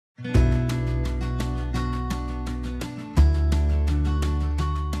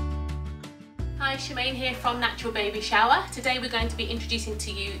Shermaine here from Natural Baby Shower. Today we're going to be introducing to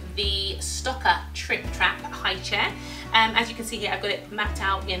you the Stokke Tripp Trapp Highchair. As you can see here, I've got it mapped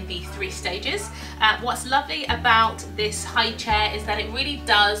out in the 3 stages. What's lovely about this high chair is that it really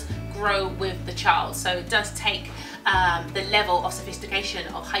does grow with the child. So it does take the level of sophistication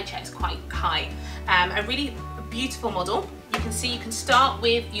of high chairs quite high. A really beautiful model. You can see you can start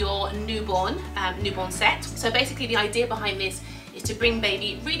with your newborn set. So basically the idea behind this is to bring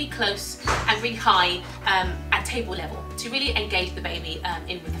baby really close and really high at table level, to really engage the baby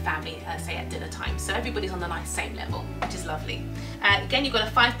in with the family, say at dinner time. So everybody's on the nice same level, which is lovely. Again, you've got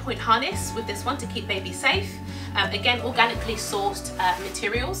a 5-point harness with this one to keep baby safe. Again, organically sourced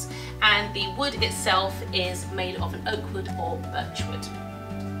materials, and the wood itself is made of an oak wood or birch wood.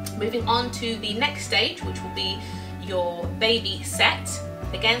 Moving on to the next stage, which will be your baby set.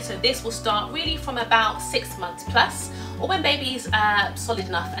 Again, so this will start really from about 6 months plus, or when baby's solid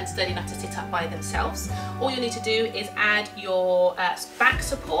enough and sturdy enough to sit up by themselves. All you need to do is add your back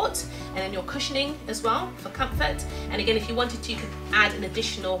support and then your cushioning as well for comfort. And again, if you wanted to, you could add an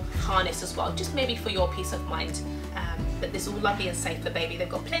additional harness as well, just maybe for your peace of mind. But this is all lovely and safe for baby. They've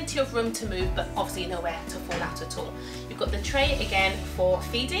got plenty of room to move, but obviously nowhere to fall out at all. You've got the tray again for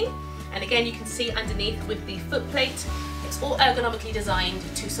feeding. And again, you can see underneath with the foot plate, it's all ergonomically designed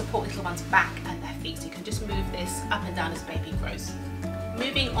to support little one's back and their feet. So you can just move this up and down as baby grows.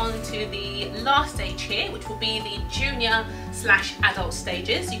 Moving on to the last stage here, which will be the junior/adult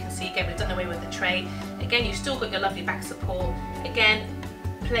stages. You can see again, we've done away with the tray. Again, you've still got your lovely back support. Again,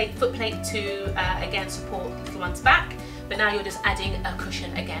 foot plate to again support little one's back, but now you're just adding a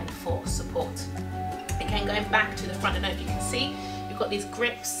cushion again for support. Again, going back to the front, I don't know if you can see, you've got these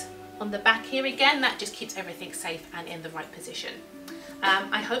grips on the back here again. That just keeps everything safe and in the right position.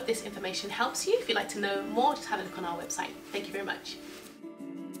 I hope this information helps you. If you'd like to know more, just have a look on our website. Thank you very much.